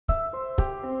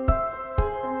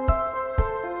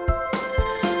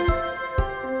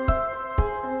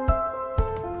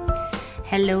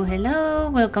Hello, hello!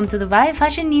 Welcome to Dubai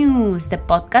Fashion News, the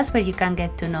podcast where you can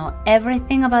get to know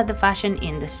everything about the fashion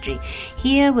industry.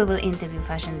 Here we will interview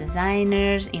fashion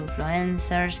designers,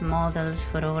 influencers, models,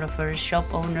 photographers,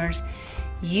 shop owners,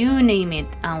 you name it,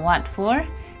 and what for?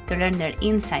 To learn their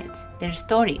insights, their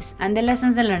stories, and the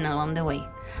lessons they learn along the way.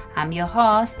 I'm your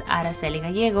host, Araceli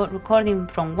Gallego, recording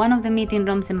from one of the meeting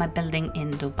rooms in my building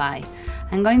in Dubai.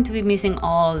 I'm going to be missing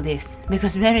all this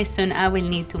because very soon I will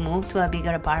need to move to a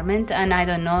bigger apartment and I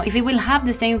don't know if it will have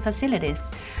the same facilities.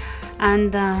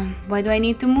 And why do I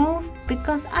need to move?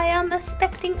 Because I am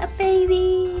expecting a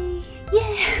baby.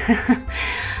 Yeah!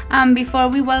 And before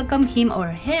we welcome him or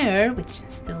her, which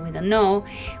still we don't know,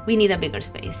 we need a bigger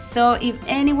space. So if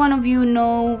any one of you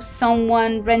know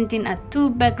someone renting a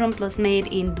 2-bedroom plus maid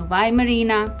in Dubai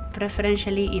Marina,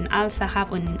 preferentially in Al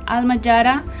Sahab or in Al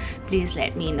Majara, please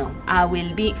let me know. I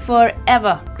will be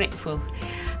forever grateful.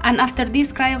 And after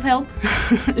this cry of help,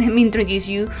 let me introduce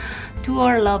you to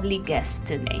our lovely guest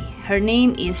today. Her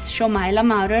name is Shomaila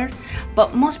Maurer,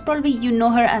 but most probably you know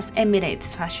her as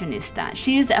EmiratesFashionista.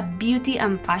 She is a beauty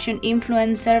and fashion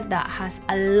influencer that has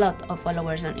a lot of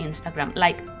followers on Instagram,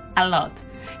 like a lot,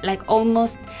 like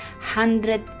almost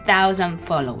 100,000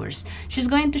 followers. She's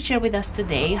going to share with us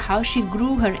today how she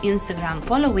grew her Instagram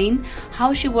following,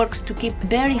 how she works to keep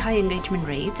very high engagement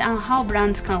rates, and how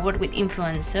brands can work with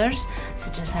influencers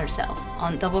such as herself.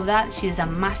 On top of that, she is a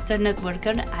master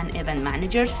networker and event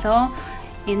manager, so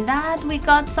in that we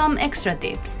got some extra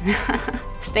tips.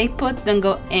 Stay put, don't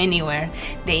go anywhere.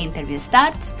 The interview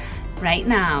starts right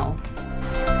now.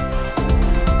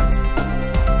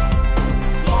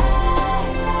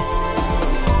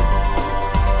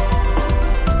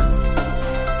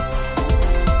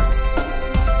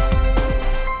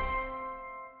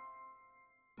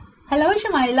 Hello,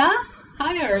 Shomaila.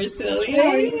 Hi, Araceli.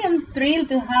 I am thrilled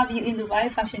to have you in the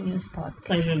Dubai Fashion News podcast.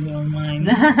 Pleasure's all mine.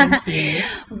 Thank you.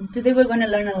 Today we're going to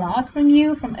learn a lot from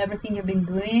you, from everything you've been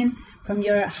doing, from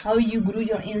how you grew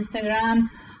your Instagram,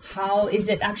 how is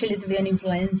it actually to be an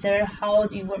influencer, how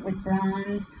do you work with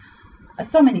brands,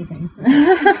 so many things.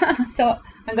 So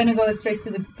I'm going to go straight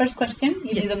to the first question,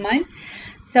 if you don't mind.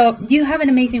 So you have an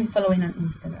amazing following on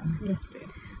Instagram. Yes, dear.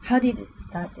 How did it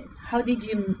start? How did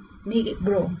you make it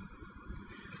grow?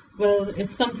 Well,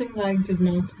 it's something that did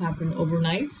not happen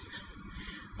overnight.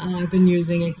 I've been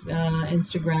using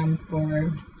Instagram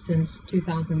since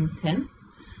 2010,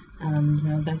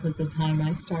 and that was the time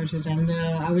I started. And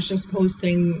I was just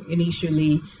posting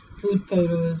initially food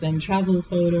photos and travel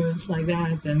photos like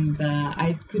that, and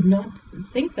I could not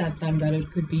think that time that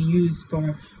it could be used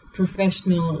for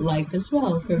professional life as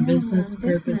well, for business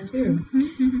purpose too.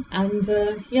 Mm-hmm.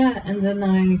 And then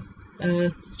I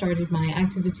started my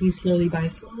activities slowly by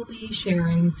slowly,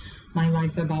 sharing my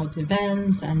life about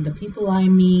events and the people I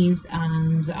meet,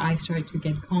 and I started to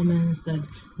get comments that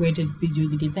where did we do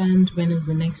the event, when is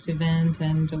the next event,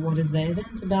 and what is the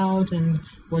event about, and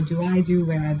what do I do,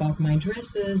 where I bought my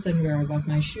dresses and where I bought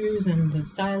my shoes, and the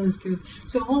style is good.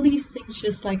 So all these things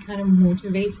just like kind of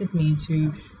motivated me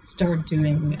to start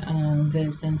doing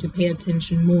this and to pay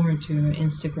attention more to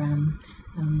Instagram.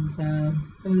 And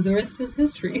so the rest is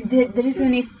history. There is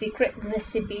any secret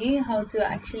recipe how to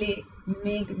actually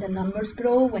make the numbers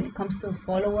grow when it comes to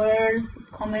followers,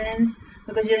 comments?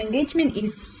 Because your engagement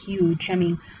is huge. I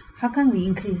mean, how can we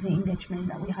increase the engagement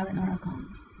that we have in our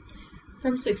accounts?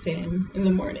 From 6 a.m. in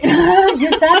the morning.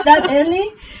 You start that early?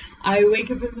 I wake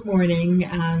up in the morning,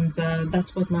 and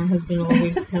that's what my husband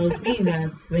always tells me,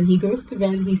 that when he goes to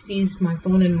bed, he sees my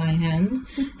phone in my hand,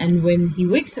 and when he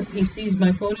wakes up, he sees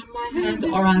my phone in my hand,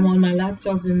 or I'm on my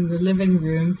laptop in the living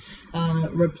room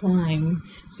replying.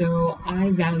 So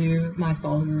I value my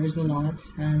followers a lot,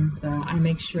 and I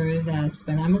make sure that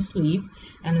when I'm asleep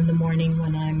and in the morning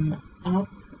when I'm up,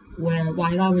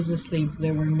 while I was asleep,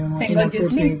 there were no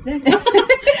inappropriate...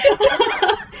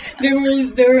 There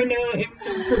were no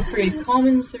inappropriate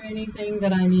comments or anything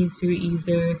that I need to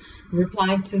either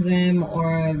reply to them,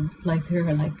 or like there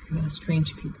are like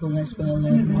strange people as well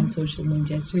on social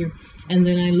media too. And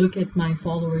then I look at my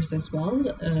followers as well,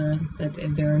 that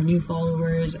if there are new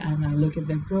followers, and I look at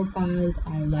their profiles,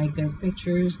 I like their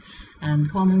pictures and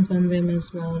comment on them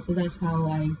as well. So that's how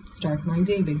I start my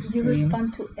day, basically. You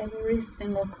respond to every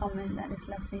single comment that is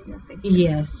left in your pictures?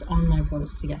 Yes, on my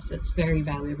post. Yes, it's very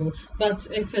valuable. But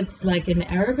if it's like in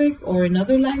Arabic or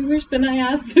another language, then I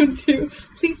ask them to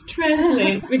please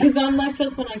translate, because on my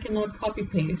cell phone I cannot copy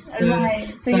paste.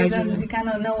 Right, so you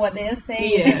cannot know what they're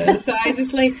saying. Yeah, so I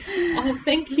just like, oh,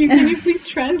 thank you, can you please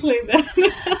translate that?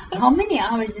 How many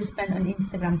hours do you spend on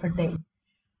Instagram per day?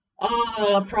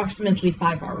 Approximately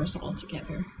 5 hours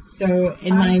altogether. So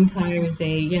in my entire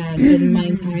day, yes, in my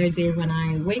entire day when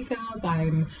I wake up,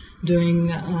 I'm doing,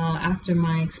 after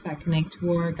my Expat Connect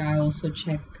work, I also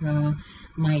check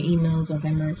my emails of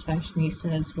Emirates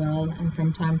Fashionista as well, and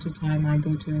from time to time I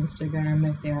go to Instagram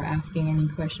if they are asking any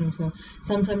questions. So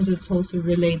sometimes it's also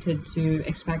related to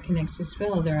Expat Connect as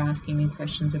well. They're asking me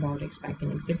questions about Expat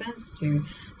Connect events too.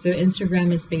 So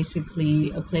Instagram is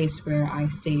basically a place where I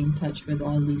stay in touch with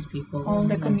all these people. All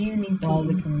the community. All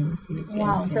the communities.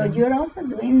 Wow. Yes, So you're also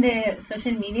doing the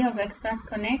social media of Expat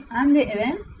Connect and the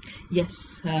events?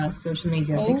 Yes, social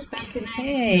media of Expat Connect.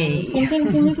 Okay.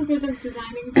 Sometimes a little bit of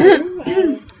designing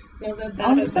too.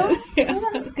 Also? Yeah. Oh,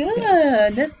 that's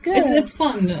good. That's good. It's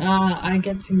fun. I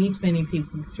get to meet many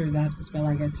people through that as well.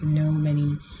 I get to know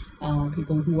many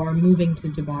people who are moving to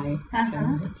Dubai.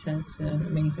 So it's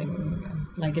amazing.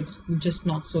 Like, it's just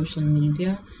not social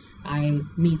media. I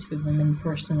meet with them in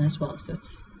person as well. So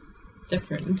it's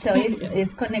different. So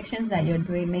it's connections that you're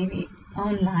doing maybe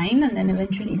online, and then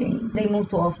eventually they move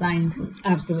to offline too.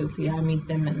 Absolutely. I meet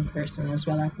them in person as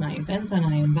well at my events, and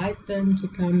I invite them to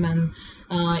come, and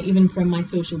even from my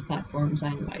social platforms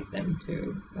I invite them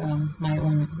to my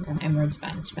own Emirates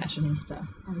Fashionista.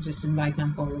 I just invite my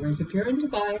followers, if you're in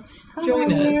Dubai,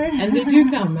 join us. And they do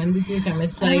come,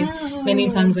 It's like many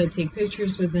times I take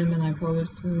pictures with them and I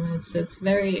post, and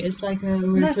it's like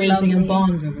we're creating a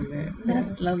bond over there.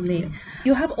 That's lovely.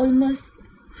 You have almost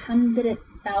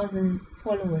 100,000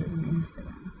 followers on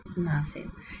Instagram. It's massive.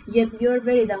 Yet you're a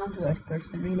very down-to-earth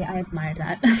person. Really, I admire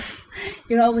that.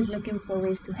 You're always looking for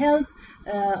ways to help,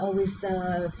 always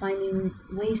finding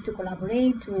ways to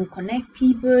collaborate, to connect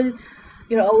people.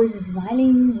 You're always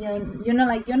smiling. You're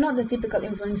not the typical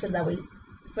influencer that will,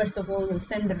 first of all, will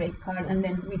send the red card and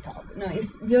then we talk. No,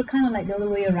 you're kind of like the other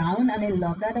way around, and I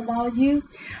love that about you.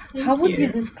 How would you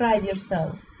describe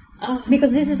yourself?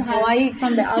 Because this is how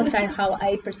from the outside, how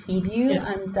I perceive you,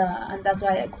 and that's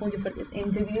why I called you for this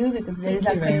interview, because there is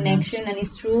a connection, and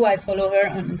it's true. I follow her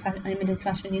on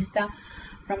EmiratesFashionista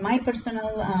from my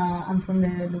personal and from the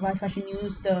Dubai Fashion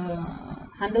News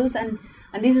handles, and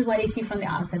this is what I see from the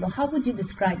outside. But how would you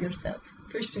describe yourself?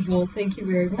 First of all, thank you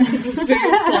very much. It was very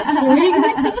flattering.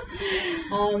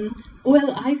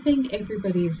 Well, I think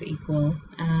everybody is equal,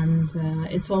 and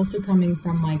it's also coming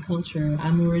from my culture.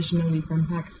 I'm originally from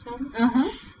Pakistan,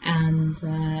 and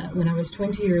when I was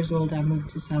 20 years old, I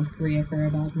moved to South Korea for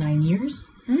about 9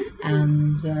 years,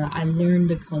 and I learned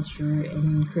the culture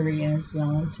in Korea as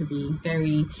well to be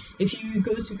very, if you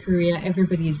go to Korea,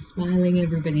 everybody's smiling,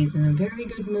 everybody's in a very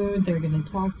good mood, they're going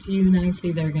to talk to you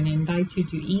nicely, they're going to invite you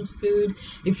to eat food.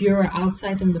 If you're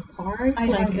outside in the park, I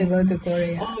want to go to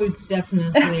Korea. Oh, it's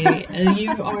definitely,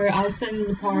 you are outside in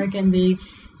the park and they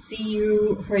see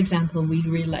you. For example, we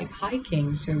really like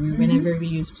hiking, so whenever we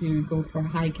used to go for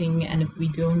hiking, and if we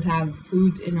don't have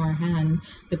food in our hand,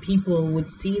 the people would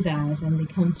see that and they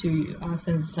come to us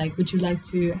and it's like, would you like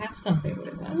to have something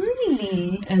with us?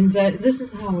 Really? And this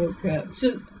is how it goes.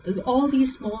 So all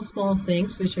these small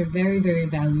things, which are very, very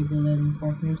valuable and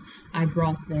important, I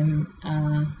brought them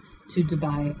to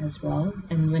Dubai as well.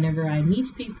 And whenever I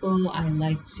meet people, I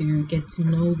like to get to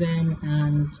know them,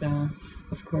 and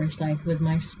of course, like with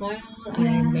my smile,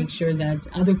 I make sure that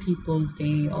other people's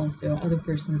day also, the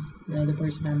person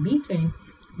I'm meeting,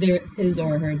 his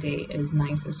or her day is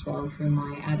nice as well through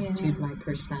my attitude, my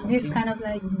personality. This kind of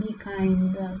like be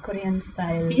kind Korean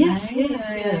style. Yes, right?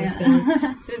 yes.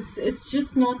 So it's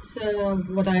just not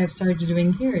what I have started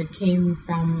doing here. It came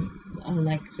from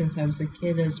like since I was a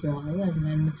kid as well, and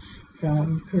then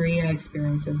from Korea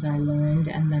experiences I learned,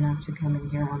 and then after coming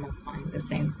here I'm applying the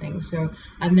same thing. So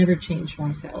I've never changed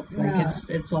myself. Like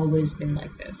it's always been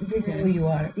like this. This is who you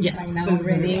are. Yes, right now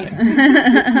already.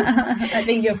 I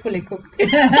think you're fully cooked.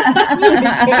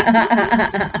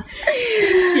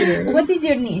 What is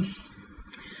your niche?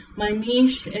 My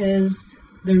niche is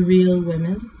the real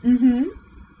women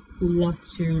who love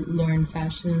to learn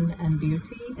fashion and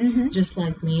beauty, just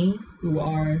like me, who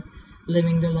are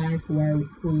living their life,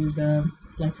 who's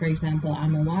like, for example,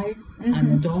 I'm a wife,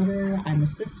 I'm a daughter, I'm a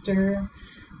sister,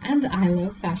 and I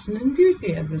love fashion and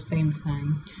beauty at the same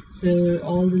time. So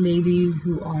all the ladies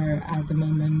who are at the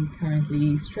moment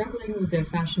currently struggling with their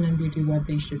fashion and beauty, what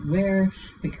they should wear,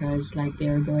 because like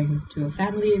they're going to a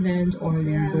family event or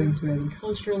they're going to a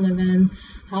cultural event,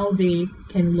 how they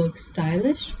can look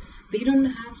stylish. They don't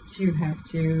have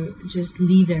to just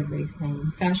leave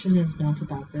everything. Fashion is not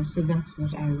about this, so that's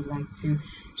what I would like to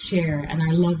share, and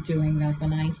I love doing that.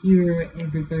 When I hear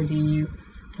everybody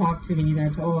talk to me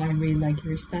that, oh, I really like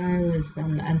your style,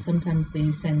 and sometimes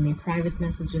they send me private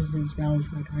messages as well.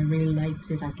 It's like, I really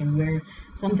liked it. I can wear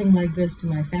something like this to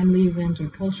my family event or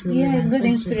cultural event. It's good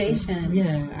It's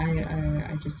inspiration.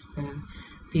 I just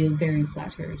feel very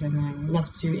flattered, and I love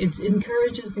to. It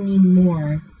encourages me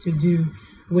more to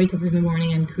wake up in the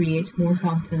morning and create more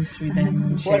content through them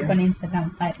and share. Work on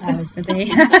Instagram 5 hours a day.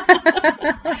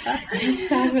 Yes,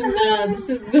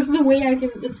 this is the way I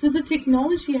can. So the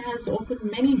technology has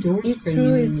opened many doors for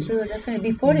you. It's true,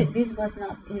 definitely. Before this was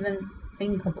not even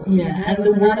thinkable. Yeah, and it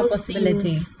was not a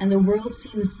possibility. The world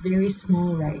seems very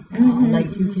small right now.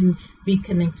 Like you can be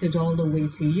connected all the way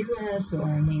to US or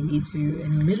maybe to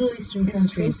any Middle Eastern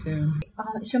country. So,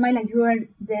 Shomaila, you are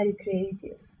very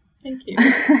creative. Thank you.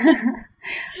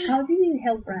 How do you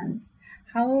help brands?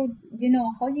 How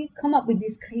do you come up with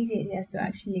these crazy ideas to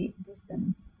actually boost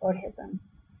them or help them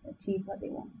achieve what they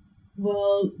want?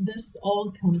 Well, this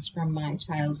all comes from my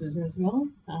childhood as well.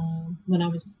 When I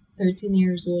was 13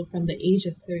 years old, from the age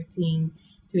of 13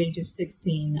 to age of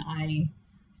 16, I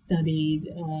studied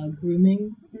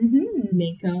grooming,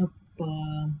 makeup,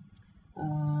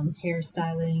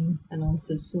 hairstyling, and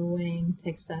also sewing,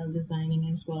 textile designing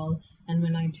as well. And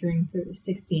when I turned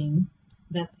 16,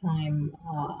 that time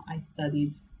I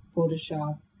studied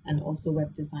Photoshop and also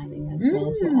web designing as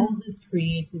well. So all this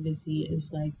creativity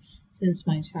is like since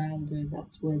my childhood that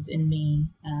was in me.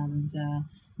 And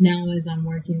now as I'm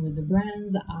working with the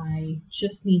brands, I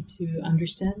just need to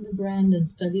understand the brand and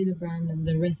study the brand, and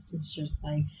the rest is just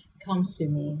like comes to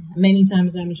me. Many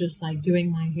times I'm just like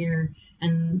doing my hair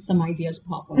and some ideas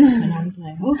pop up and I was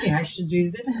like, okay, I should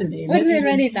do this today. Let me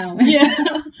write it down. Yeah.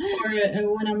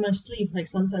 Or when I'm asleep, like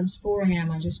sometimes 4 a.m.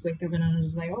 I just wake up and I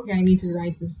was like, okay, I need to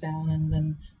write this down, and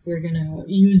then we're gonna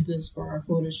use this for our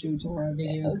photo shoot or our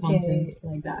video content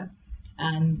like that.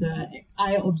 And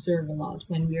I observe a lot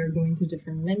when we are going to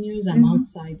different venues. I'm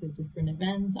outside at different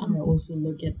events. I also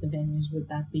look at the venues. Would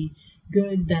that be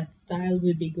good? That style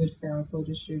would be good for our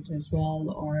photo shoot as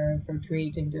well, or for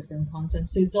creating different content.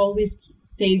 So it always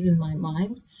stays in my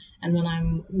mind. And when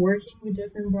I'm working with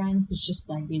different brands, it's just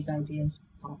like these ideas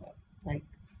pop up. Like,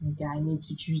 okay, I need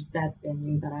to choose that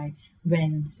venue that I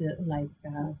went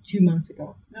 2 months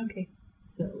ago. Okay.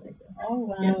 So like, oh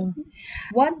wow. Yeah.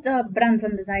 What brands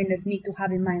and designers need to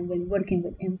have in mind when working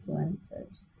with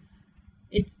influencers?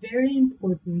 It's very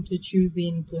important to choose the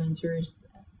influencers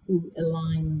who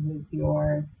align with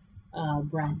your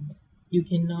brand. You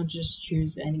cannot just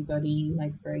choose anybody.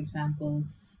 Like, for example,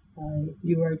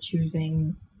 you are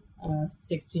choosing a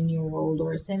 16-year-old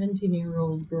or a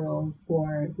 17-year-old girl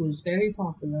who is very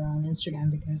popular on Instagram,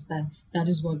 because that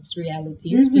is what's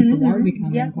reality is. People are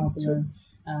becoming popular.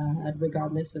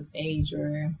 Regardless of age,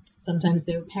 or sometimes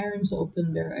their parents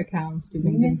open their accounts to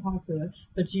make them popular,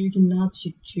 but you cannot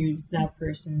choose that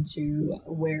person to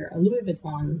wear a Louis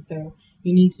Vuitton. So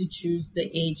you need to choose the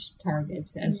age target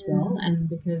as well, and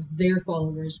because their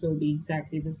followers will be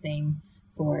exactly the same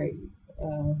for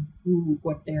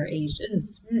what their age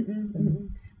is.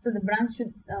 So the brand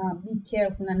should be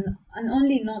careful and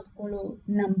only not follow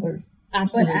numbers,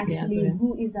 Absolutely, but actually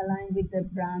who is aligned with the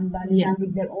brand values and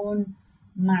with their own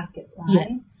market, right?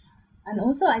 Yes. And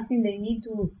also I think they need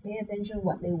to pay attention to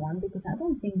what they want, because I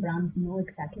don't think brands know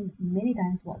exactly many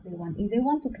times what they want. If they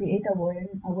want to create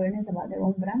awareness about their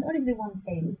own brand, or if they want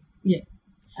sales. Yeah.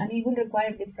 And it will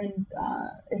require different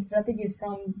strategies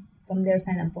from their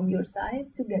side and from your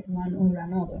side to get one or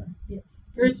another. Yes.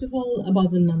 First of all,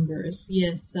 about the numbers,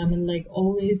 yes, I mean, like,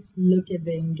 always look at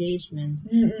the engagement,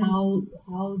 how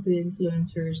the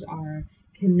influencers are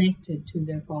connected to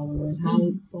their followers,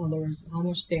 how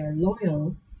much they are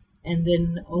loyal, and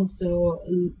then also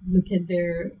look at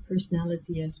their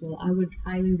personality as well. I would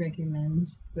highly recommend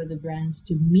for the brands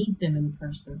to meet them in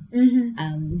person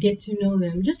and get to know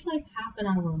them, just like half an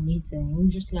hour meeting,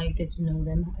 just like get to know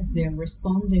them, if they're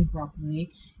responding properly,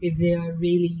 if they are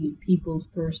really people's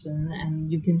person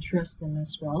and you can trust them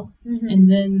as well. And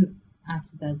then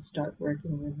after that, start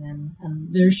working with them,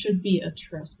 and there should be a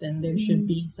trust, and there should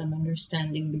be some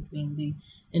understanding between the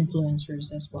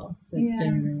influencers as well. So it's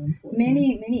very, very important.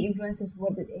 Many influencers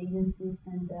work with agencies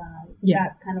and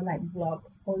that kind of like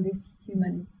blogs, all this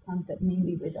human contact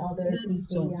maybe with other people.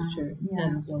 That's also true.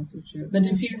 That is also true. But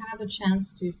if you have a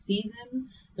chance to see them,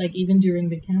 like even during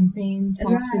the campaign,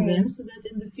 talk to them, so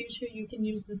that in the future you can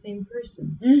use the same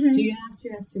person. So you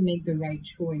have to make the right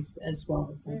choice as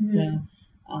well. That's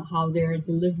how they're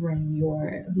delivering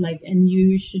your, like, and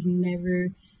you should never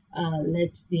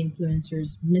let the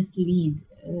influencers mislead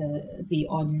the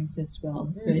audience as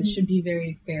well. So it should be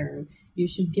very fair. You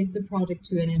should give the product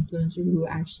to an influencer who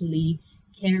actually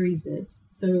carries it,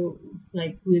 So,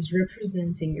 like, who is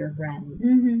representing your brand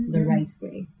the right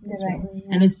way as well. way,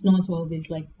 And it's not always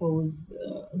like pose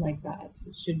like that.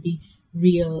 It should be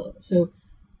real. So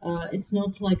it's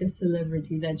not like a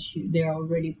celebrity that they're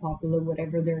already popular.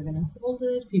 Whatever they're gonna hold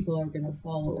it, people are gonna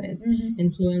follow it.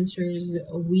 Influencers,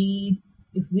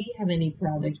 if we have any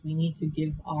product, we need to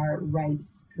give our right,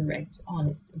 correct,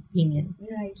 honest opinion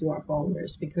to our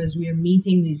followers, because we are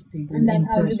meeting these people and that's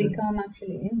in how person. you become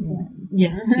actually influenced.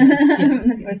 Yes, In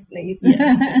the first place.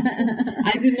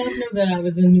 I did not know that I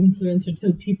was an influencer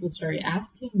till people started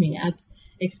asking me at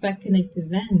Expat Connect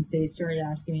event. They started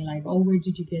asking me like, "Oh, where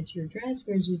did you get your dress?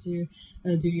 Where did you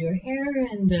do your hair?"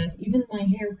 And even my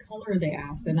hair color they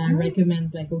asked, and I recommend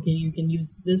like, okay, you can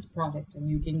use this product and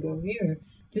you can go here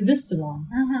to this salon.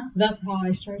 So that's how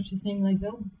I started to think like,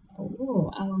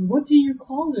 what do you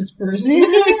call this person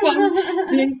if I'm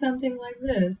doing something like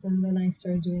this? And then I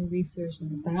started doing research,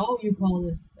 and it's like, oh, you call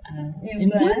this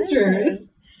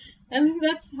influencers. And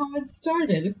that's how it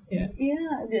started. Yeah.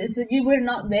 So you were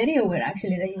not very aware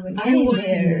actually that you were getting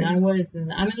there. I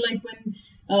wasn't. I mean, like when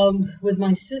with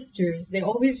my sisters, they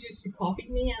always used to copy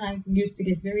me, and I used to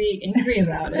get very angry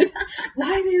about it.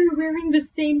 Why they were wearing the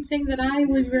same thing that I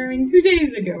was wearing 2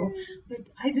 days ago? But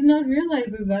I did not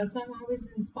realize that that's how I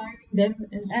was inspiring them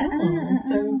as well.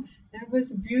 So that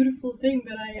was a beautiful thing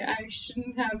that I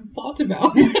shouldn't have thought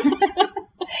about.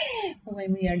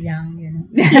 When we are young, you know.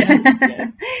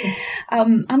 Yes.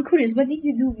 I'm curious, what did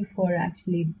you do before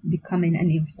actually becoming an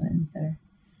influencer?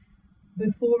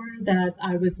 Before that,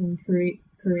 I was in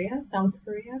South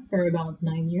Korea, for about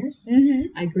 9 years.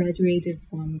 I graduated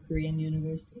from Korean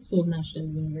University, Seoul National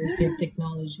University of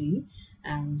Technology,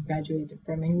 and graduated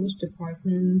from English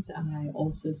department. I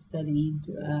also studied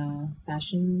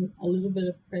fashion, a little bit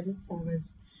of credits.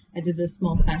 I did a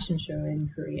small fashion show in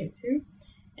Korea too.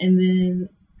 And then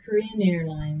Korean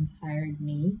Airlines hired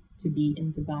me to be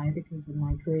in Dubai because of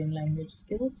my Korean language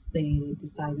skills. They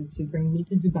decided to bring me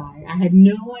to Dubai. I had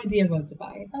no idea about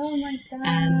Dubai. Oh my God.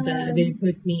 And they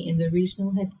put me in the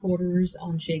regional headquarters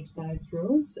on Sheikh Zayed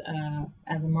Road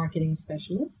as a marketing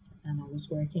specialist, and I was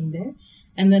working there.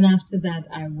 And then after that,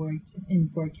 I worked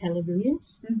for Keller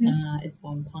Williams. It's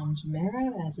on Palm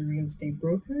Jumeirah as a real estate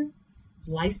broker. I was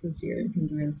licensed here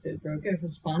as a real estate broker. It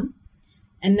was fun.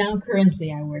 And now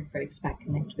currently I work for Expat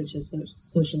Connect, which is a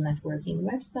social networking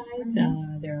website.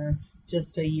 They're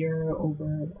just a year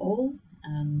over old,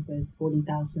 and with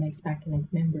 40,000 Expat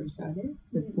Connect members are there,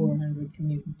 with 400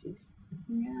 communities.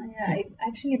 I've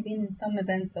actually been in some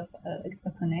events of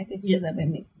Expat Connect. It's true that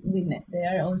we met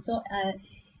there also.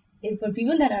 For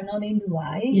people that are not in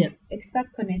Dubai,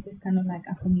 Expat Connect is kind of like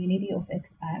a community of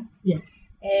expats. Yes.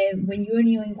 When you're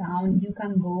new in town, you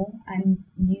can go and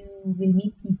you will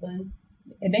meet people.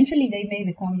 Eventually, they may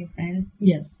become your friends.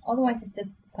 Yes. Otherwise, it's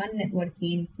just fun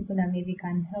networking, people that maybe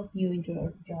can help you in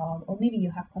your job, or maybe you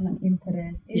have common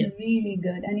interests. It's really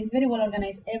good, and it's very well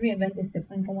organized. Every event is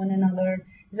different from one another.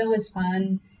 It's always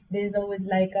fun. There's always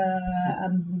like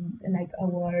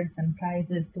awards and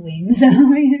prizes to win,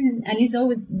 and it's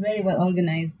always very well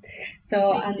organized.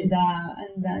 So and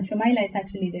Shomaila is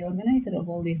actually the organizer of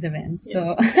all these events. Yes,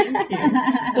 So thank you.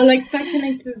 Well, Expat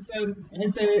Connect is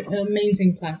an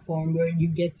amazing platform where you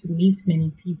get to meet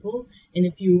many people. And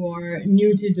if you are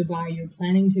new to Dubai, you're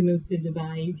planning to move to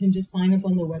Dubai, you can just sign up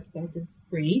on the website. It's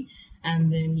free,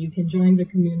 and then you can join the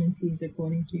communities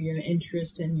according to your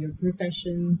interest and your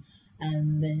profession.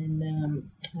 And then,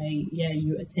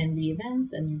 you attend the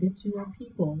events and you get to know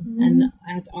people. And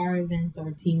at our events,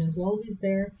 our team is always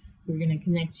there. We're going to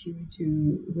connect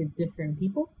you with different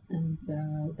people, and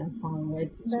that's how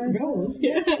it goes.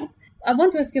 Yeah. I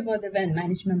want to ask you about the event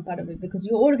management part of it, because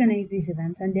you organize these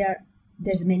events, and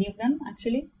there's many of them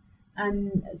actually,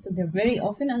 and so they're very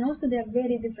often, and also they're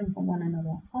very different from one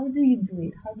another. How do you do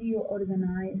it? How do you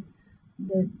organize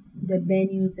the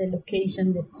venues, the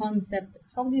location, the concept?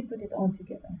 How do you put it all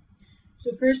together?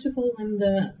 So first of all, when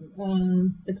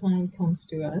the client comes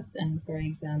to us, and for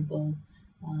example,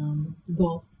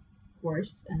 golf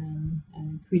course,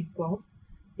 Creek Golf,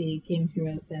 they came to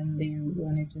us and they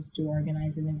wanted us to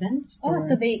organize an event.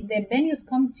 So the venues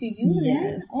come to you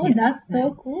then? That's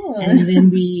so cool. And then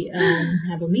we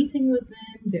have a meeting with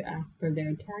them. They ask for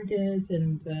their target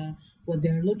and what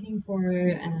they're looking for.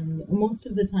 And most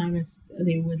of the time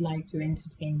they would like to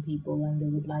entertain people, and they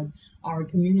would like our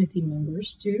community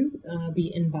members to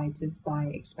be invited by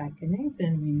Expat Connect,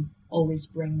 and we always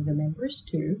bring the members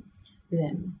to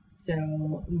them. So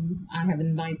I have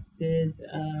invited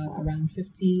around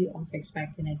 50 of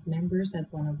Expat Connect members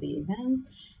at one of the events,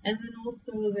 And then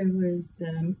also there was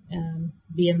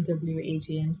BMW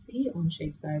AGMC on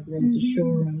Shakeside Road, the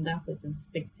showroom. That was a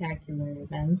spectacular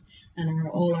event, and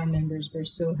all our members were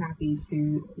so happy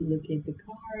to look at the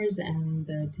cars and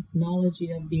the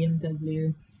technology of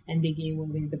BMW, and they gave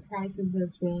away the prices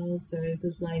as well. So it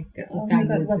was like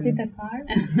fabulous. Was it a car?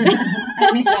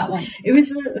 I missed that one. It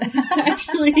was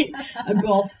actually a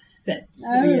golf set.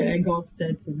 Oh. Yeah, a golf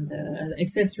set, and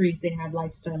accessories. They had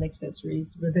lifestyle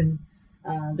accessories within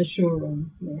the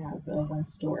showroom. They have one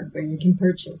store where you can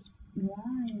purchase. Wow.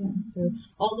 So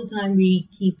all the time we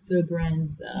keep the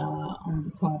brands on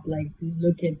the top, like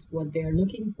look at what they're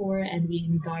looking for, and we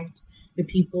invite the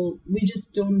people. We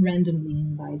just don't randomly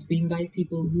invite. We invite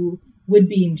people who would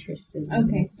be interested.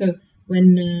 Okay. So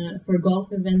when for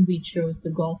golf event, we chose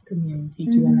the golf community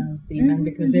to announce the event,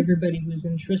 because everybody who's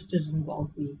interested in golf,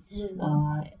 we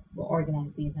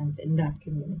organize the event in that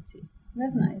community.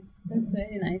 That's nice. That's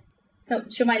very nice. So,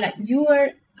 Shomaila, you are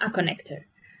a connector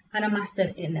and a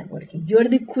master in networking. You're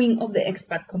the queen of the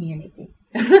expat community.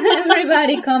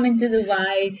 Everybody coming to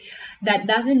Dubai that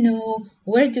doesn't know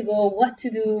where to go, what to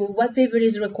do, what paper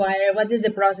is required, what is the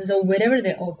process, or wherever,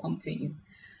 they all come to you.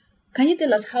 Can you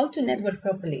tell us how to network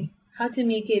properly? How to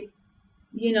make it,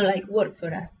 like work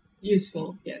for us?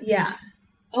 Useful, yeah. Yeah.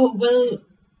 Oh, well,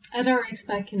 at our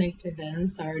Expat Connect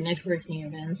events, our networking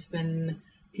events, when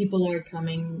people are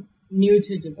coming new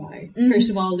to Dubai, first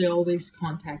of all, they always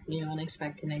contact me on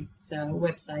Expat Connect's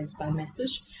website by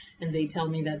message, and they tell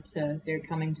me that they're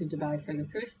coming to Dubai for the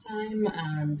first time,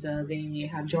 and they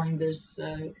have joined this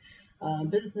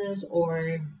business,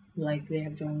 or like they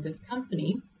have joined this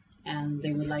company, and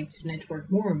they would like to network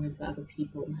more with other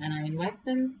people, and I invite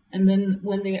them. And then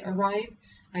when they arrive,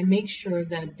 I make sure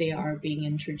that they are being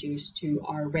introduced to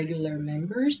our regular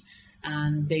members,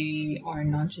 and they are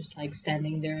not just like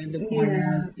standing there in the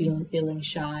corner feeling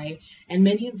shy. And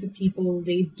many of the people,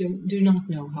 they do not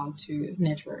know how to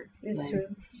network. It's true.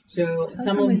 So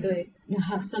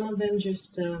How some of them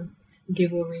just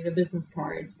give away the business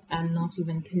cards and not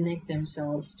even connect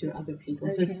themselves to other people.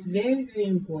 So it's very, very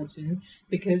important,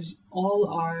 because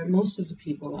most of the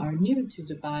people are new to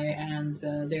Dubai, and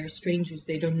they're strangers.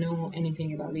 They don't know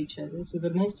anything about each other. So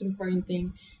the most important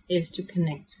thing is to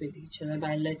connect with each other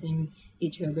by letting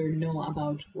each other know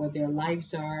about what their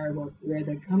lives are, where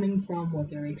they're coming from, what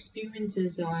their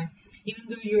experiences are. Even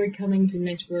though you're coming to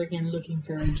network and looking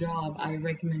for a job, I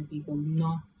recommend people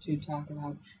not to talk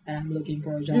about that I'm looking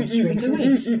for a job straight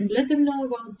away. Let them know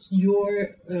about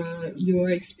your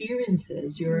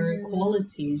experiences, your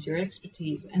qualities, your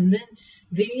expertise, and then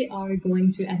they are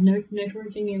going to, at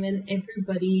networking event,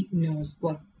 everybody knows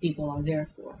what people are there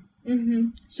for.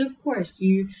 So of course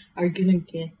you are gonna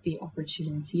get the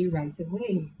opportunity right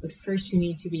away, but first you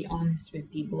need to be honest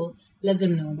with people, let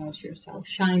them know about yourself,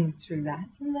 shine through that,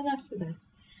 and then after that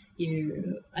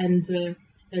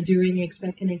during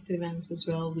Expat Connect events as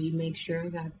well, we make sure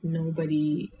that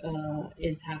nobody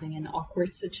is having an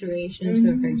awkward situation.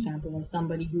 So for example, if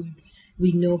somebody who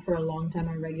we know for a long time,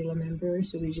 are regular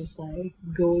members, so we just like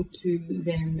go to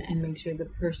them and make sure the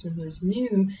person who is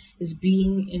new is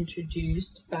being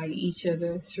introduced by each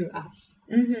other through us.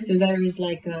 So there is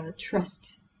like a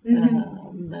trust.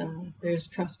 There's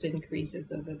trust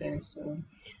increases over there. So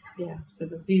yeah, so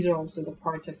these are also the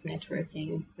part of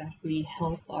networking that we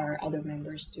help our other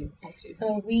members to.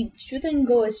 So we shouldn't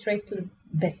go straight to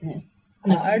business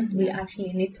card. We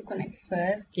actually need to connect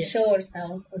first, show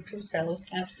ourselves, our true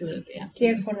selves. Absolutely.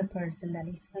 Care for the person that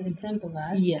is in front of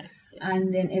us. Yes.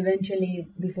 And then eventually,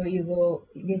 before you go,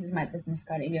 this is my business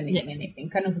card, if you need anything,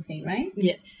 kind of a thing, right?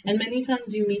 Yeah. And many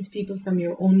times you meet people from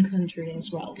your own country as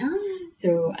well.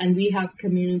 So, and we have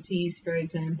communities, for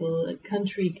example,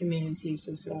 country communities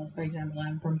as well. For example,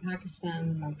 I'm from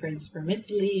Pakistan, my friends from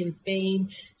Italy and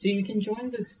Spain. So you can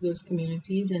join those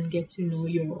communities and get to know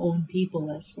your own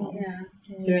people as well. Yeah.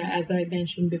 So as I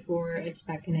mentioned before,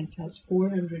 Expat Connect has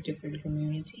 400 different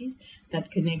communities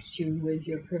that connects you with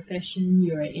your profession,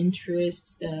 your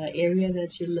interest, the area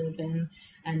that you live in,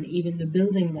 and even the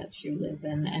building that you live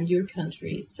in, and your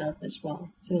country itself as well.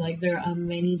 So like there are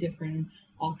many different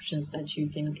options that you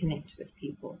can connect with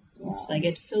people. So it's like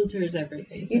it filters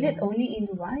everything. Is it only in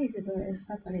Dubai? It's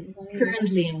not only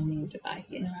currently only in Dubai?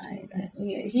 Yes. Right.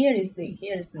 Here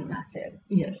is the massive.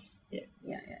 Yes.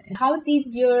 Yeah. How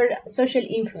did your social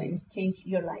influence change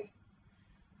your life?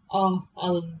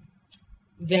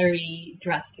 Very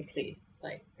drastically.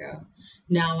 Like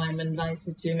now I'm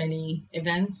invited to many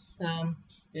events.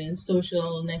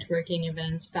 Social networking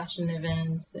events, fashion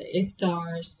events,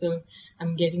 iftars. So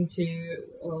I'm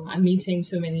meeting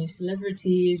so many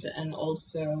celebrities, and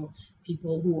also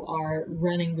people who are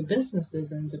running the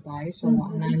businesses in Dubai. So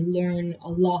and I learn a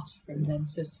lot from them.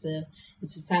 So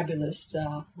it's a fabulous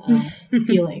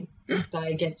feeling. So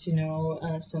I get to know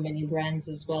so many brands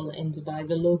as well in Dubai,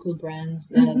 the local brands,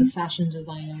 the fashion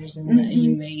designers in the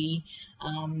UAE.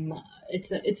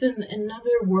 It's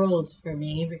another world for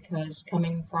me, because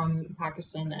coming from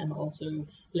Pakistan and also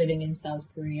living in South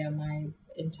Korea, my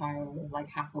entire, like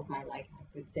half of my life, I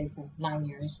could say, for 9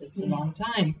 years. It's a long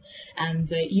time. And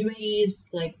UAE is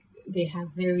like, they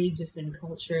have very different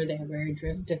culture, they have very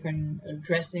different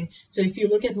dressing. So if you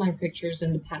look at my pictures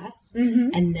in the past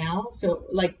and now, so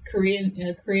like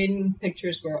Korean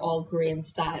pictures were all Korean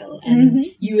style, and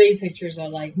UAE pictures are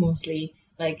like mostly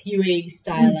like UAE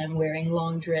style. I'm wearing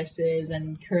long dresses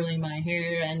and curling my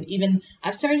hair, and even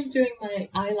I've started doing my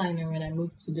eyeliner when I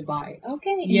moved to Dubai.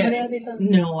 Okay. Yeah.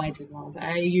 No, I did not.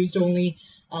 I used only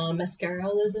mascara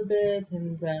a little bit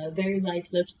and very light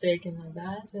lipstick and like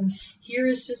that. And here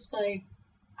it's just like,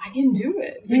 I can do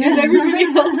it because everybody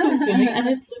else is doing it, and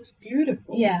it looks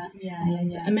beautiful. Yeah.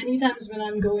 And many times when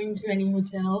I'm going to any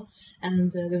hotel,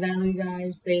 and the value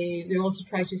guys, they also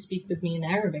try to speak with me in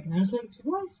Arabic, and I was like,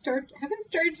 haven't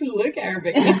started to look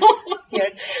Arabic now.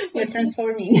 You're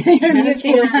transforming. You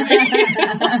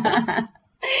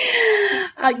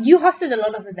hosted a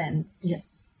lot of events.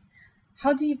 Yes.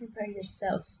 How do you prepare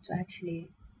yourself to actually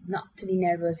not to be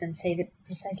nervous and say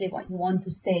precisely what you want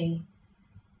to say?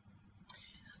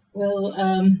 Well,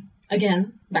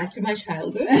 again, back to my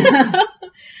childhood.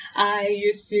 I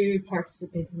used to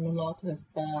participate in a lot of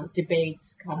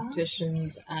debates,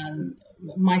 competitions, and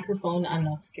microphone. I'm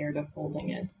not scared of holding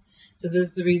it. So this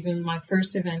is the reason my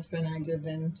first event when I did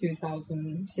in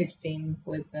 2016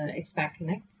 with Expat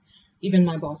Connect, even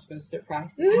my boss was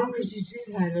surprised. How could you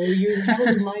do that? Or you held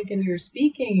a mic and you're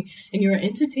speaking and you're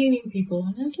entertaining people.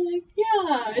 And I was like,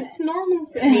 yeah, it's normal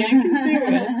for me. I can do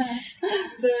it.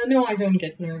 And, no, I don't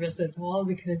get nervous at all,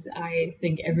 because I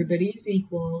think everybody is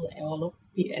equal.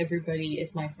 Everybody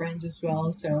is my friend as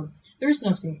well. So there's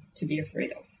nothing to be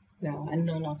afraid of. No, and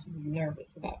no, not to be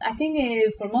nervous about. I think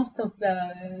for most of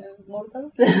the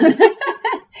mortals,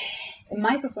 a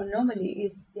microphone normally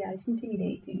is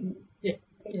intimidating. Yeah.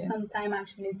 Takes some time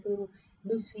actually to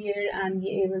lose fear and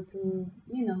be able to,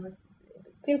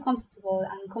 feel comfortable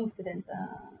and confident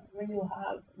when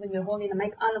you're holding a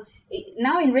mic. And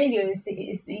now in radio it's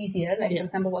easier, like for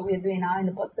example what we are doing now in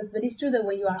the podcast. But it's true that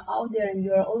when you are out there and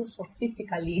you are also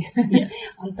physically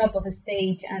on top of a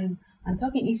stage and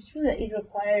talking, it's true that it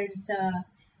requires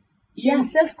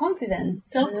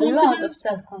self-confidence. A lot of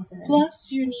self-confidence.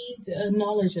 Plus you need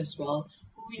knowledge as well.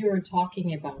 You're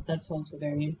talking about, that's also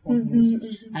very important.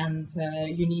 And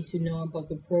you need to know about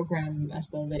the program as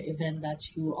well, the event that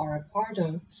you are a part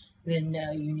of. Then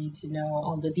you need to know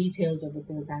all the details of the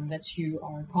program, that you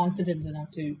are confident enough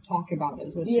to talk about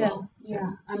it as well. So,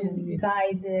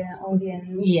 guide the audience.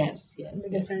 Yes. The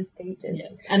different stages.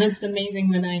 Yes. And it's amazing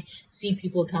when I see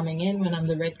people coming in, when I'm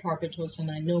the red carpet host, and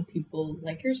I know people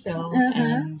like yourself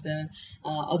and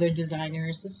other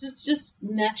designers. It's just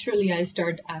naturally I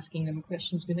start asking them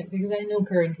questions because I know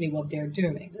currently what they're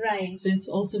doing. Right. So it's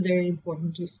also very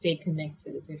important to stay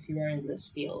connected if you are in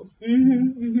this field.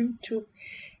 True.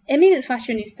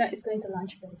 EmiratesFashionista is going to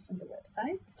launch very soon the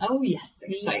website. Oh yes,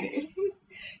 excited. Yes.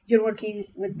 You're working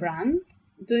with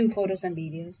brands, doing photos and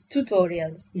videos,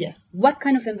 tutorials. Yes. What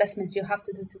kind of investments you have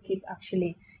to do to keep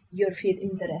actually your feed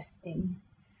interesting?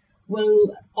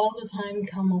 Well, all the time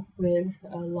come up with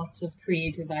lots of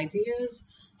creative ideas.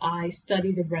 I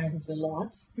study the brands a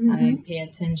lot. I pay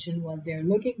attention what they're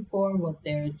looking for, what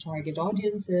their target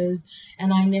audience is,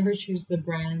 and I never choose the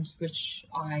brand which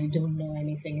I don't know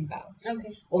anything about,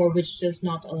 or which does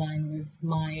not align with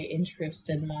my interest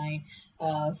and my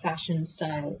fashion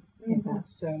style.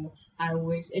 So I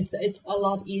always, it's a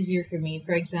lot easier for me.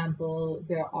 For example,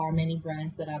 there are many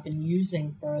brands that I've been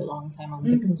using for a long time. I'm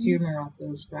the consumer of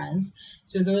those brands.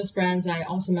 So those brands I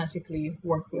automatically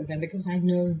work with them because I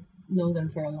know them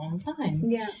for a long time.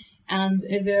 Yeah. And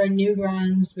if there are new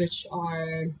brands which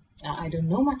are I don't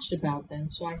know much about them,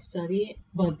 so I study,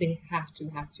 but they have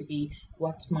to be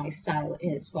what my style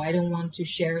is. So I don't want to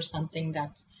share something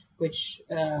which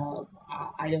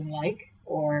I don't like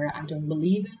or I don't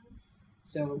believe in.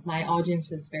 So my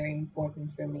audience is very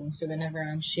important for me. So whenever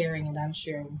I'm sharing it, I'm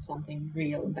sharing something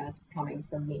real that's coming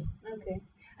from me. Okay.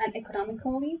 And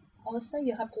economically, also,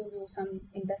 you have to do some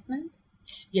investment?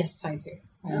 Yes, I do.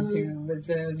 I do with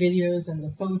the videos and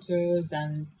the photos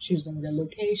and choosing the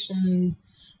locations.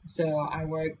 So I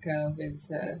work with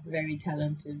very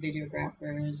talented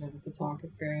videographers and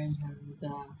photographers,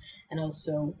 and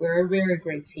also we're a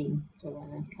great team. So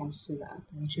when it comes to that,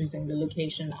 and choosing the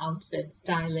location, outfit,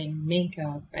 styling,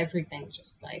 makeup, everything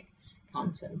just like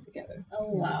comes in together. Oh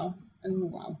wow! Oh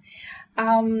wow!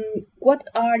 What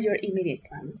are your immediate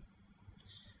plans?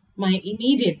 My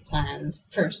immediate plans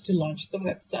first to launch the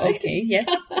website. Okay, yes,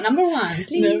 number one,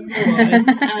 please. Number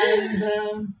one,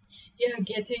 and yeah,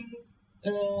 getting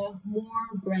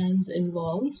more brands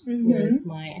involved with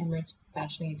my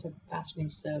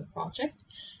EmiratesFashionista project,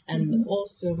 and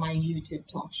also my YouTube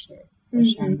talk show,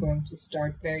 which I'm going to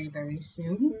start very, very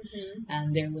soon.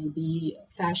 And there will be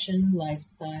fashion,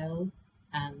 lifestyle,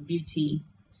 and beauty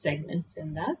segments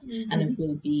in that, and it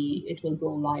will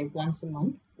go live once a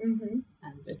month, and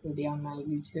it will be on my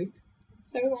YouTube.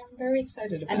 So I'm very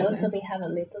excited about it. And also we have a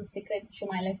little secret.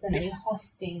 Shomaila is going to be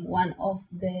hosting one of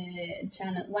the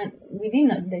channel, within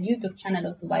the YouTube channel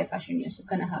of the VICEVERSA. She's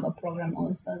going to have a program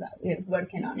also that we're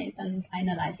working on it and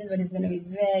finalize it, but it's going to be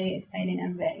very exciting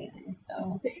and very nice.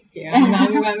 So thank you.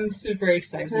 I'm super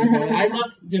excited about it. I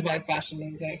love Dubai Fashion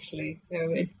News actually.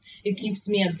 So it keeps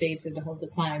me updated all the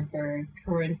time for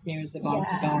current news about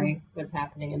Dubai, what's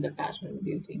happening in the fashion and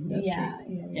beauty industry.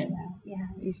 Yeah,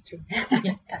 it's true.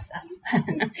 Yeah. That's us.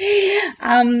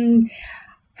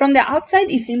 From the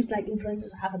outside, it seems like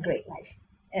influencers have a great life.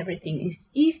 Everything is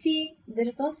easy.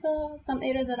 There's also some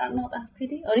areas that are not as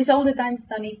pretty, or it's all the time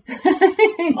sunny.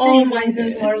 Oh my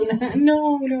God.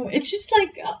 No. It's just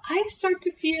like I start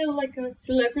to feel like a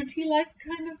celebrity life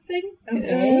kind of thing.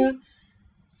 Okay.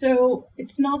 So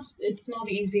it's not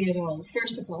easy at all.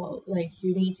 First of all, like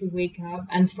you need to wake up,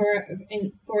 and for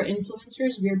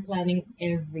influencers, we're planning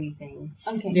everything.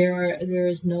 Okay. There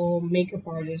is no makeup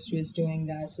artist who is doing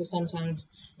that. So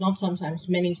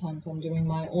many times I'm doing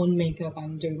my own makeup.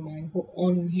 I'm doing my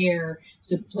own hair.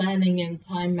 So planning and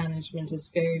time management is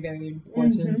very, very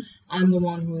important. I'm the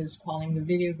one who is calling the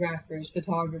videographers,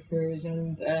 photographers,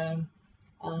 and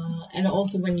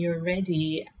also when you're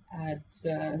ready at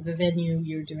the venue,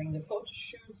 you're doing the photo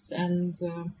shoots, and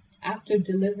after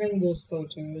delivering those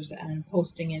photos and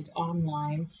posting it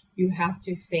online, you have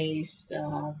to face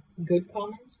good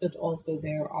comments, but also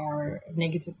there are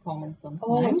negative comments sometimes.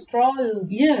 Oh, trolls.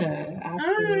 Yeah,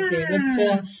 absolutely. But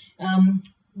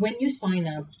when you sign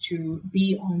up to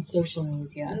be on social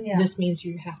media, this means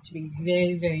you have to be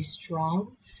very, very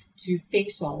strong to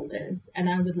face all this, and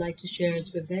I would like to share it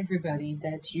with everybody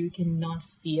that you cannot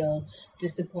feel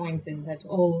disappointed that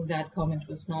that comment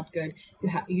was not good.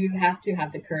 You have to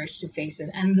have the courage to face it.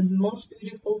 And the most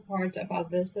beautiful part about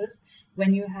this is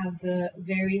when you have the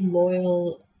very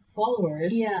loyal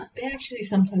followers, they actually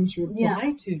sometimes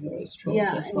reply to those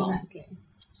trolls as well. Exactly.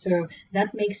 So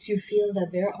that makes you feel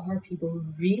that there are people who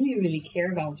really, really care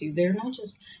about you. They're not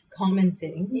just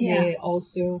commenting, they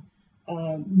also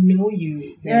know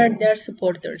you. They're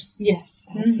supporters. Yes,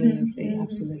 absolutely,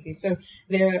 absolutely. So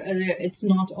it's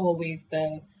not always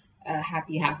the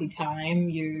happy time.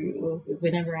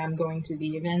 Whenever I'm going to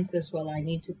the events as well, I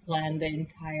need to plan the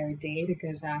entire day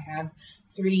because I have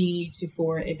 3 to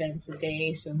 4 events a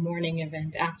day. So morning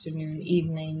event, afternoon,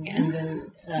 evening, and then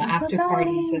after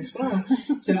parties as well.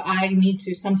 So I need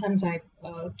to. Sometimes I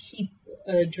keep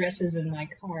dresses in my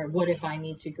car. What if I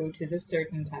need to go to this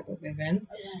certain type of event?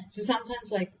 So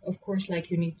sometimes, of course,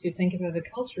 you need to think about the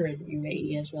culture in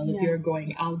UAE as well. If you're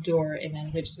going outdoor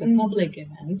event, which is a public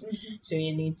event, so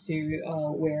you need to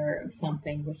wear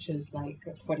something which is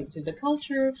according to the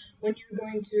culture. When you're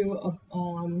going to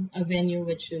a venue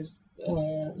which is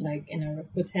in a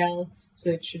hotel, so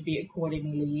it should be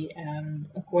accordingly, and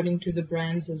according to the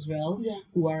brands as well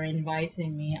who are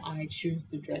inviting me, I choose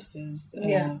the dresses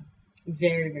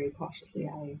very, very cautiously.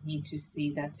 I need to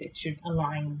see that it should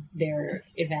align their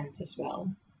event as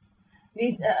well.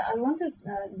 I want to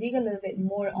dig a little bit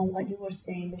more on what you were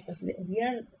saying, because we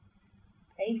are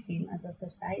facing as a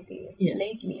society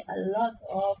lately a lot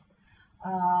of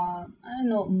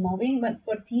mobbing, but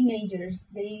for teenagers,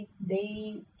 they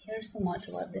care so much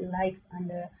about the likes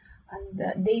and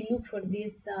they look for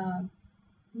this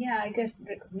I guess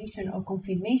recognition or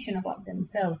confirmation about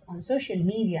themselves on social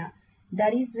media.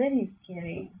 That is very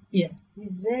scary.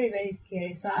 It's very, very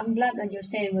scary. So I'm glad that you're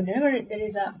saying whenever there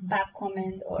is a bad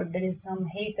comment or there is some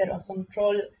hater or some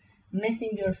troll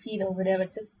messing your feed or whatever,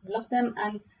 just block them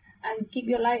and keep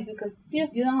your life, because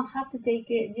you don't have to take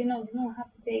it. You don't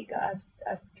have to take as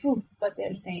truth what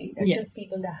they're saying. They're just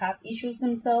people that have issues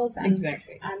themselves. And,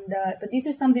 exactly. And but this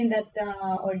is something that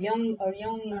our young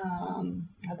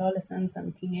adolescents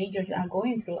and teenagers are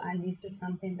going through, and this is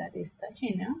something that is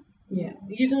touching. Yeah,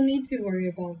 you don't need to worry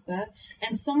about that.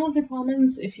 And some of the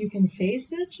comments, if you can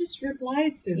face it, just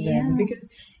reply to them.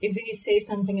 Because if they say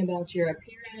something about your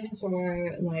appearance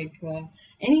or like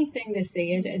anything, they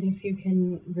say it. And if you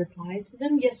can reply to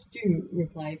them, yes, do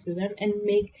reply to them and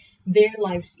make their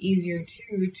lives easier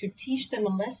too, to teach them a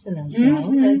lesson as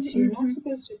well, that you're not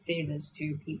supposed to say this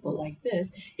to people like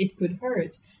this. It could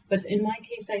hurt. But in my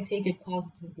case, I take it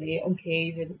positively.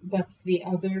 Okay, but the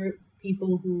other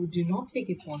people who do not take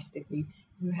it positively,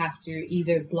 you have to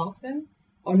either block them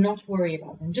or not worry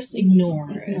about them. Just ignore.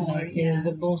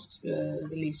 The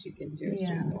least you can do is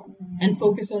to ignore. And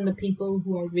focus on the people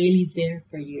who are really there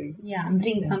for you. Yeah, and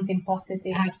bring something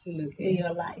positive Absolutely. to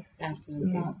your life.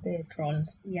 Absolutely. Not the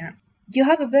trolls. Yeah. You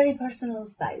have a very personal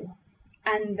style.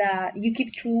 And you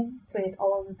keep true to it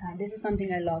all the time. This is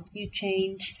something I love. You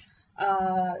change.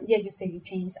 You say you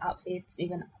change outfits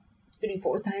even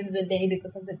 3-4 times a day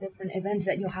because of the different events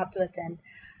that you have to attend.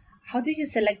 How do you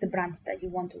select the brands that you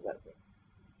want to work with?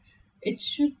 It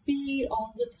should be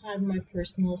all the time my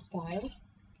personal style.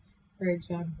 For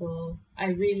example, I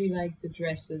really like the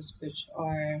dresses which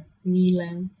are knee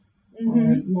length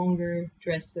or longer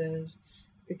dresses,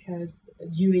 because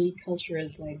UAE culture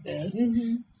is like this.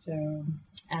 So,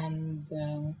 and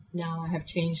now I have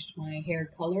changed my hair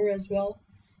color as well.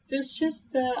 So it's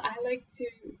just, I like to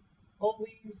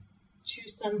always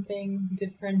choose something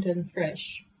different and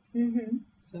fresh.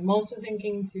 So I'm also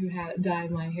thinking to dye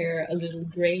my hair a little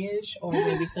grayish, or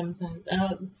maybe sometimes.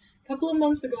 A couple of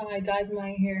months ago, I dyed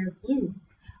my hair blue.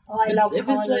 Oh, I love it.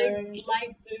 Colors. Was like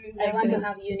light blue. I want to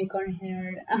have unicorn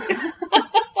hair.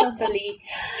 Totally.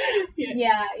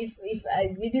 Yeah. If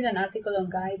we did an article on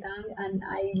Guy Tang, and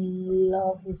I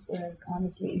love his work.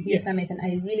 Honestly, he's amazing.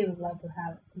 I really would love to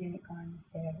have unicorn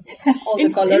hair. All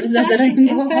the colors of the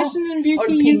rainbow. In fashion and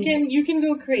beauty, you can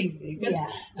go crazy, but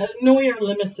know your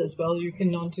limits as well. You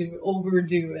cannot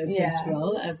overdo it as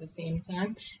well at the same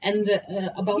time. And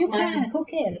about who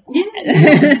cares? Yeah.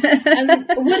 And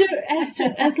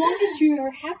as long as you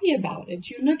are happy about it,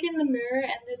 you look in the mirror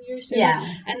and then you're saying,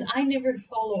 and I never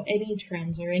follow any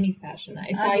trends or any fashion.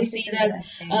 If I see that,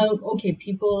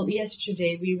 people,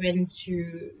 yesterday we went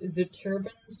to the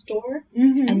turban store,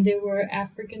 and there were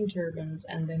African turbans,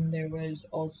 and then there was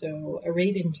also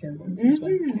Arabian turbans as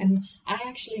well. And I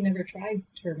actually never tried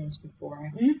turbans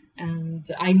before, and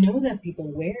I know that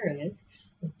people wear it.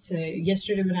 But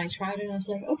yesterday when I tried it, I was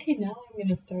like, okay, now I'm going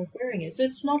to start wearing it. So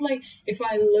it's not like if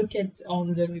I look at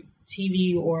on the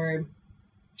TV or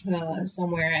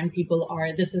somewhere and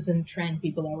this is in trend,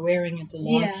 people are wearing it a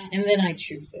lot, and then I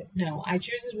choose it. No, I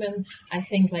choose it when I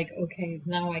think like, okay,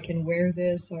 now I can wear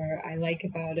this, or I like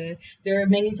about it. There are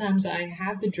many times I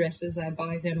have the dresses, I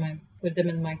buy them, I put them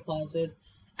in my closet,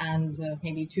 and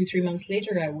maybe 2-3 months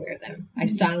later I wear them. I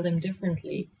style them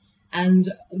differently. And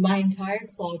my entire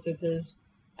closet is,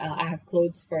 I have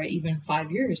clothes for even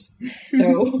 5 years.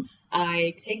 So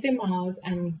I take them out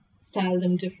and style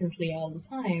them differently all the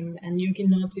time, and you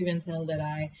cannot even tell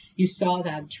that you saw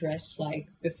that dress like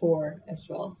before as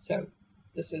well. So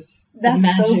that's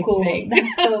magic so cool. thing.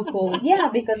 That's so cool. Yeah,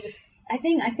 because I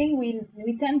think we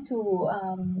tend to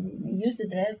use the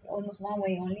dress almost one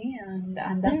way only, and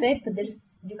that's it. But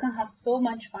you can have so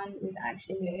much fun with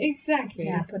actually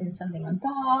putting something on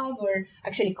top, or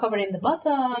actually covering the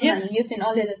bottom and using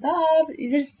only the top.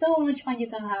 There's so much fun you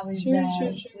can have with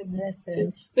dresses.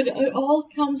 But it all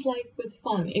comes like with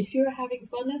fun. If you're having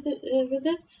fun with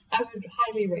it, I would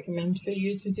highly recommend for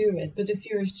you to do it. But if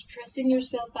you're stressing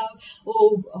yourself out,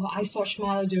 I saw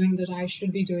Shomaila doing that, I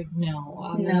should be doing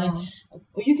no.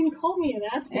 You can call me and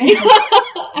ask me.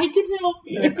 I can help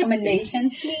you.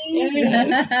 Recommendations, please.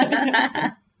 Yes.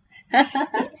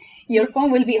 Your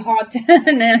phone will be hot.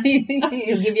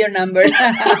 You give your number.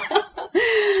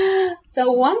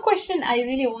 So one question I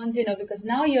really want to know, because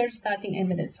now you're starting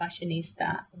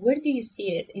EmiratesFashionista, where do you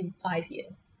see it in 5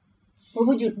 years? Where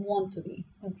would you want to be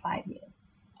in 5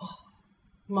 years?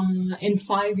 In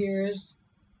 5 years,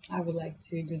 I would like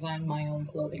to design my own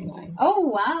clothing line. Oh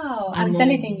wow! And sell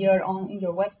it in your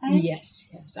website?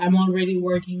 Yes. I'm already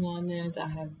working on it. I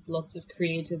have lots of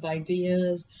creative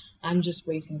ideas. I'm just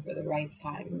waiting for the right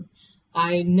time.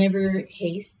 I never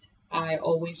haste. I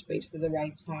always wait for the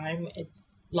right time.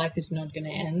 Life is not going to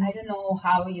end. I don't know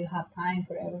how you have time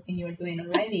for everything you're doing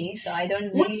already, so I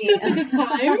don't One step at a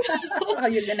time. How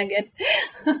you're going to get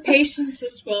patience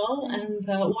as well. And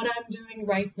what I'm doing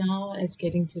right now is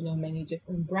getting to know many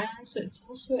different brands. So it's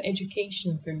also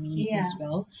education for me as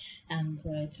well. And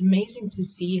it's amazing to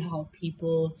see how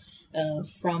people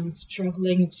from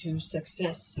struggling to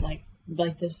success like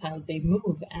this, how they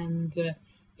move. And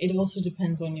it also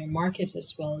depends on your market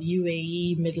as well.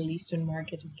 UAE, Middle Eastern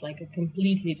market is like a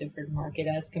completely different market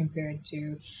as compared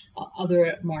to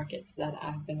other markets that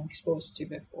I've been exposed to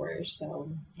before.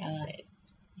 So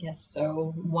yes,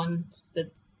 so once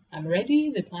that I'm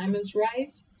ready, the time is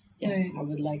right. Yes, I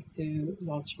would like to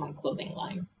launch my clothing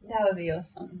line. That would be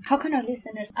awesome. How can our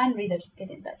listeners and readers get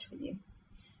in touch with you?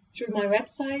 Through my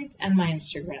website and my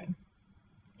Instagram.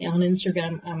 On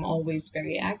Instagram, I'm always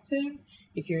very active.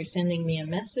 If you're sending me a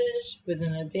message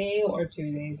within a day or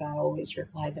 2 days, I always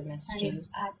reply the messages.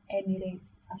 And it's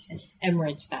at EmiratesFashionista.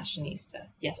 EmiratesFashionista.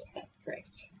 Yes, that's correct.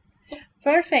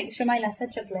 Perfect. Shomaila,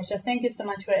 such a pleasure. Thank you so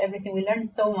much for everything. We learned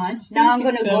so much. Now I'm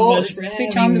going to go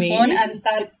switch on the phone and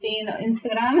start seeing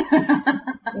Instagram.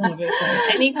 Love it.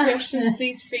 Any questions,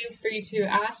 please feel free to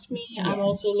ask me. Yes. I'm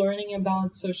also learning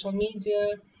about social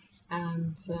media,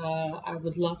 and I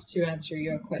would love to answer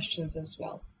your questions as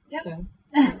well. Yep. So.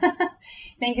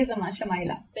 Thank you so much,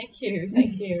 Shomaila. Thank you.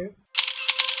 Thank you.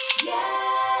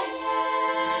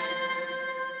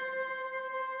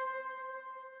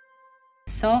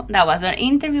 So that was our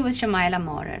interview with Shomaila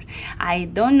Maurer. I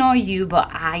don't know you, but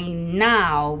I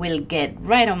now will get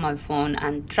right on my phone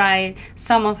and try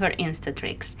some of her Insta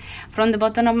tricks. From the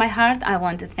bottom of my heart, I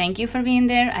want to thank you for being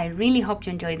there. I really hope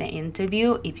you enjoyed the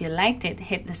interview. If you liked it,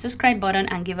 hit the subscribe button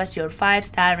and give us your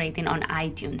 5-star rating on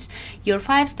iTunes. Your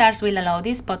 5 stars will allow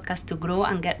this podcast to grow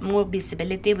and get more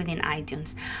visibility within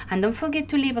iTunes. And don't forget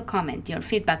to leave a comment. Your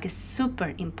feedback is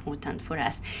super important for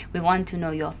us. We want to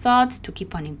know your thoughts to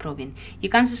keep on improving. You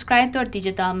can subscribe to our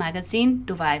digital magazine,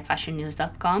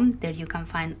 DubaiFashionNews.com. There you can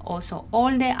find also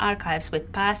all the archives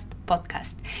with past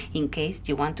podcasts, in case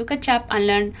you want to catch up and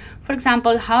learn, for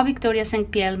example, how Victoria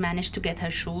St. Pierre managed to get her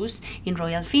shoes in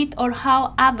Royal Fit, or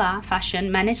how Ava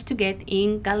Fashion managed to get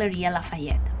in Galleria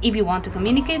Lafayette. If you want to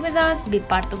communicate with us, be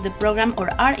part of the program, or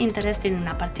are interested in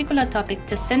a particular topic,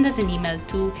 just send us an email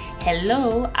to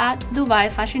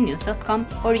hello@DubaiFashionNews.com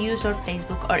or use our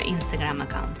Facebook or Instagram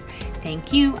accounts.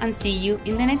 Thank you, and see you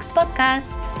in the next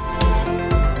podcast.